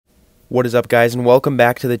What is up, guys, and welcome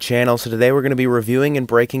back to the channel. So today we're going to be reviewing and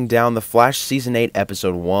breaking down The Flash Season 8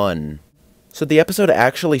 Episode 1. So the episode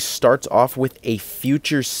actually starts off with a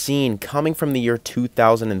future scene coming from the year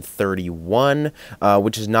 2031,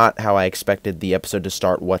 which is not how I expected the episode to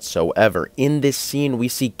start whatsoever. In this scene, we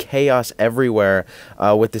see chaos everywhere,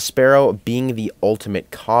 with Despero being the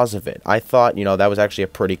ultimate cause of it. I thought, that was actually a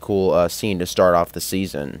pretty cool scene to start off the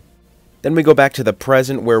season. Then we go back to the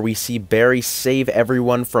present where we see Barry save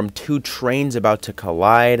everyone from two trains about to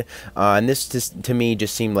collide, and this just, to me,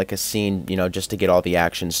 just seemed like a scene, just to get all the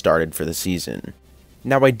action started for the season.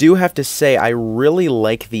 Now, I do have to say, I really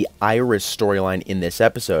like the Iris storyline in this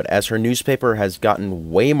episode, as her newspaper has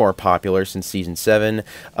gotten way more popular since Season 7,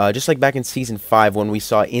 just like back in Season 5 when we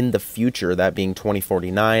saw in the future, that being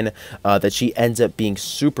 2049, that she ends up being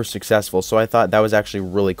super successful, so I thought that was actually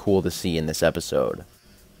really cool to see in this episode.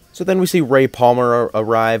 So then we see Ray Palmer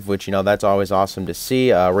arrive, which, that's always awesome to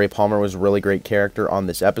see. Ray Palmer was a really great character on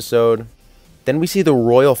this episode. Then we see the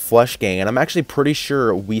Royal Flush Gang, and I'm actually pretty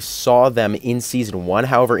sure we saw them in Season 1.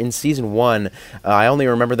 However, in Season 1, I only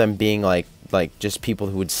remember them being like just people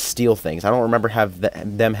who would steal things. I don't remember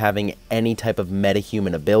them having any type of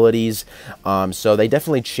metahuman abilities. So they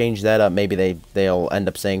definitely changed that up. Maybe they'll end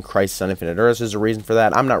up saying Crisis on Infinite Earths is a reason for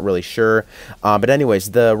that. I'm not really sure. But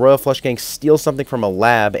anyways, the Royal Flush Gang steals something from a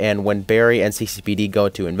lab, and when Barry and CCPD go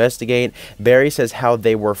to investigate, Barry says how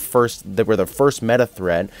they were the first meta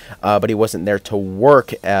threat, but he wasn't there to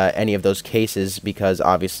work any of those cases because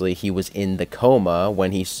obviously he was in the coma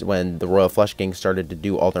when the Royal Flush Gang started to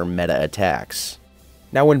do all their meta attacks.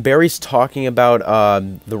 Now, when Barry's talking about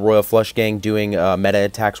the Royal Flush Gang doing meta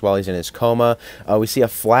attacks while he's in his coma, we see a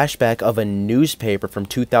flashback of a newspaper from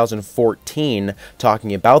 2014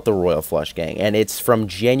 talking about the Royal Flush Gang, and it's from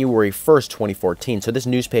January 1st, 2014. So this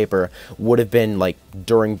newspaper would have been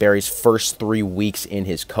during Barry's first 3 weeks in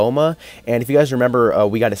his coma. And if you guys remember,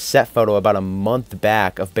 we got a set photo about a month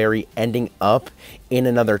back of Barry ending up in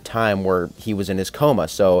another time where he was in his coma.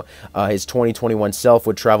 So his 2021 self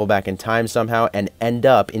would travel back in time somehow and end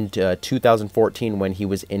up into 2014 when he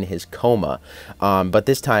was in his coma. But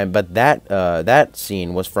that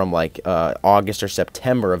scene was from August or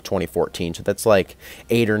September of 2014. So that's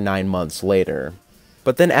 8 or 9 months later.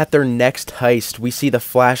 But then at their next heist, we see the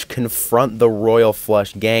Flash confront the Royal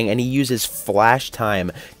Flush Gang, and he uses flash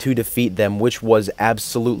time to defeat them, which was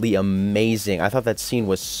absolutely amazing. I thought that scene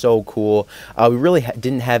was so cool. We really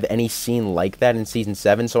didn't have any scene like that in Season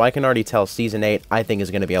 7, so I can already tell Season 8, I think, is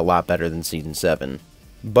going to be a lot better than Season 7.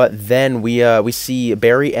 But then we see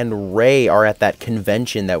Barry and Ray are at that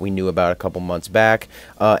convention that we knew about a couple months back,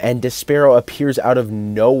 and Despero appears out of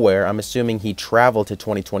nowhere. I'm assuming he traveled to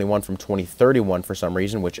 2021 from 2031 for some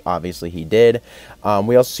reason, which obviously he did.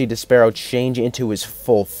 We also see Despero change into his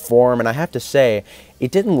full form, and I have to say,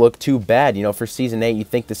 it didn't look too bad. For Season 8, you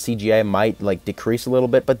think the CGI might decrease a little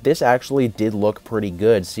bit, but this actually did look pretty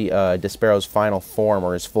good. See Despero's final form,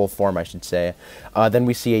 or his full form, I should say. Then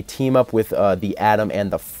we see a team up with the Atom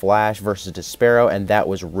and the Flash versus Despero, and that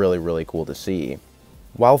was really, really cool to see.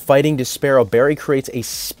 While fighting Despero, Barry creates a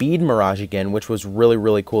speed mirage again, which was really,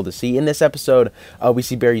 really cool to see. In this episode, we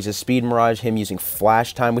see Barry use a speed mirage, him using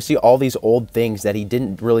flash time. We see all these old things that he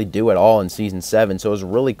didn't really do at all in Season 7, so it was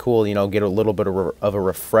really cool, get a little bit of a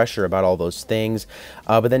refresher about all those things.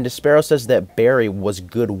 But then Despero says that Barry was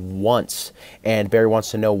good once, and Barry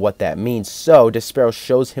wants to know what that means. So Despero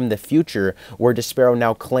shows him the future, where Despero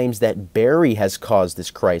now claims that Barry has caused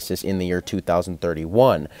this crisis in the year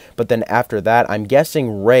 2031. But then after that, I'm guessing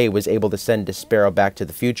Ray was able to send Despero back to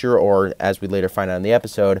the future, or as we later find out in the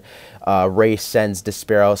episode, Ray sends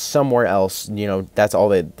Despero somewhere else. That's all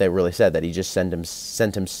they really said, that he just sent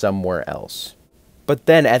him somewhere else. But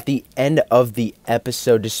then at the end of the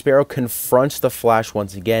episode, Despero confronts the Flash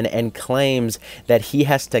once again and claims that he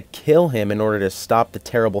has to kill him in order to stop the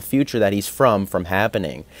terrible future that he's from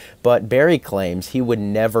happening. But Barry claims he would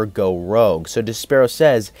never go rogue, so Despero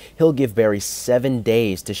says he'll give Barry 7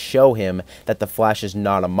 days to show him that the Flash is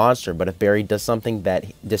not a monster, but if Barry does something that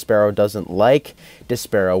Despero doesn't like,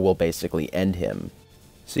 Despero will basically end him.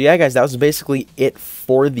 So yeah, guys, that was basically it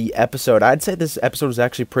for the episode. I'd say this episode was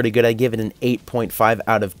actually pretty good. I give it an 8.5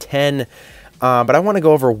 out of 10. But I want to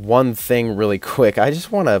go over one thing really quick. I just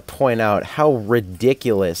want to point out how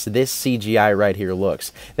ridiculous this CGI right here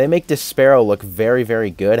looks. They make Despero look very, very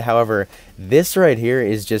good. However, this right here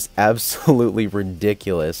is just absolutely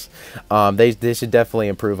ridiculous. They should definitely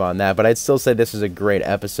improve on that. But I'd still say this is a great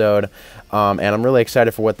episode. And I'm really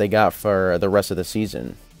excited for what they got for the rest of the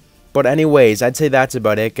season. But anyways, I'd say that's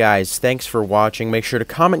about it, guys. Thanks for watching. Make sure to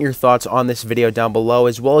comment your thoughts on this video down below,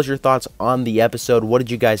 as well as your thoughts on the episode. What did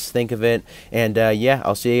you guys think of it? And yeah,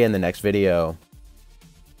 I'll see you in the next video.